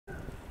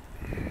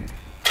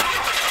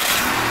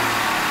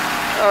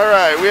All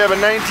right, we have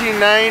a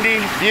 1990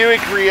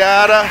 Buick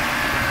Reatta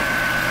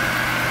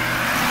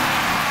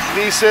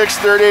V6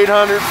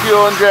 3800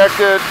 fuel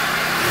injected.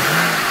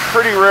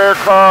 Pretty rare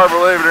car,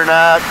 believe it or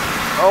not.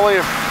 Only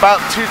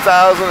about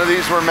 2,000 of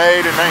these were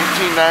made in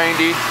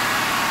 1990.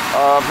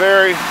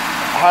 Very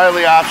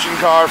highly optioned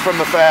car from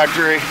the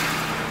factory.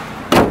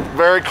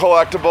 Very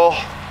collectible.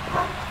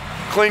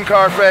 Clean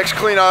Carfax,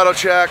 clean auto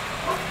check.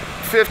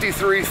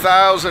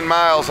 53,000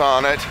 miles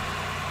on it.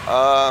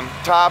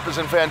 Top is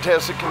in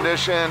fantastic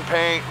condition.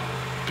 Paint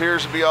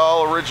appears to be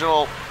all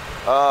original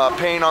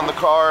paint on the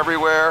car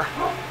everywhere.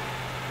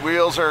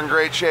 Wheels are in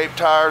great shape.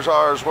 Tires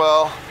are as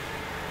well.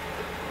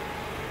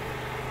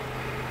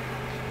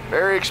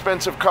 Very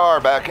expensive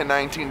car back in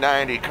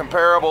 1990.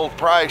 Comparable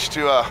price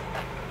to a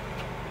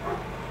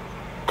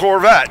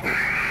Corvette.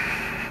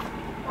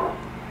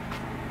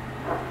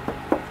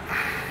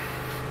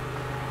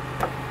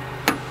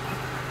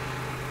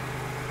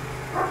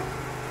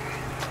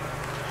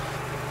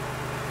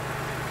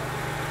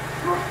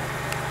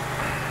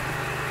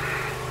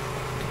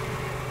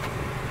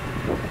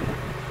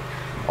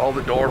 All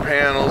the door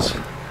panels,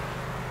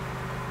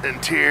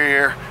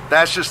 interior.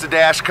 That's just the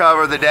dash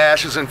cover. The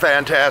dash is in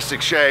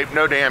fantastic shape,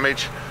 no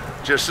damage,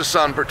 just a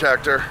sun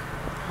protector.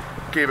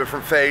 Keep it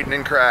from fading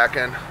and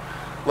cracking.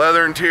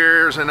 Leather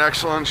interior is in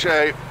excellent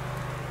shape.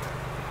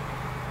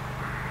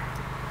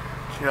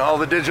 You know, all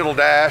the digital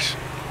dash,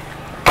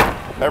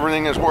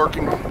 everything is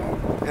working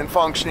and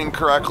functioning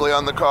correctly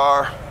on the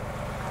car.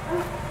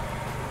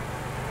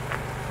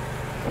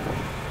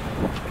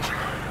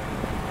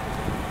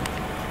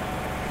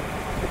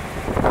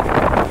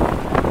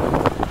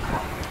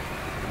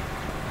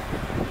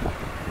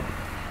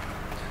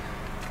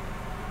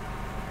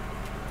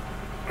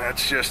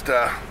 That's just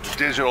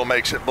digital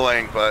makes it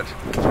blink, but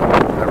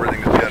everything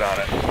is good on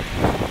it.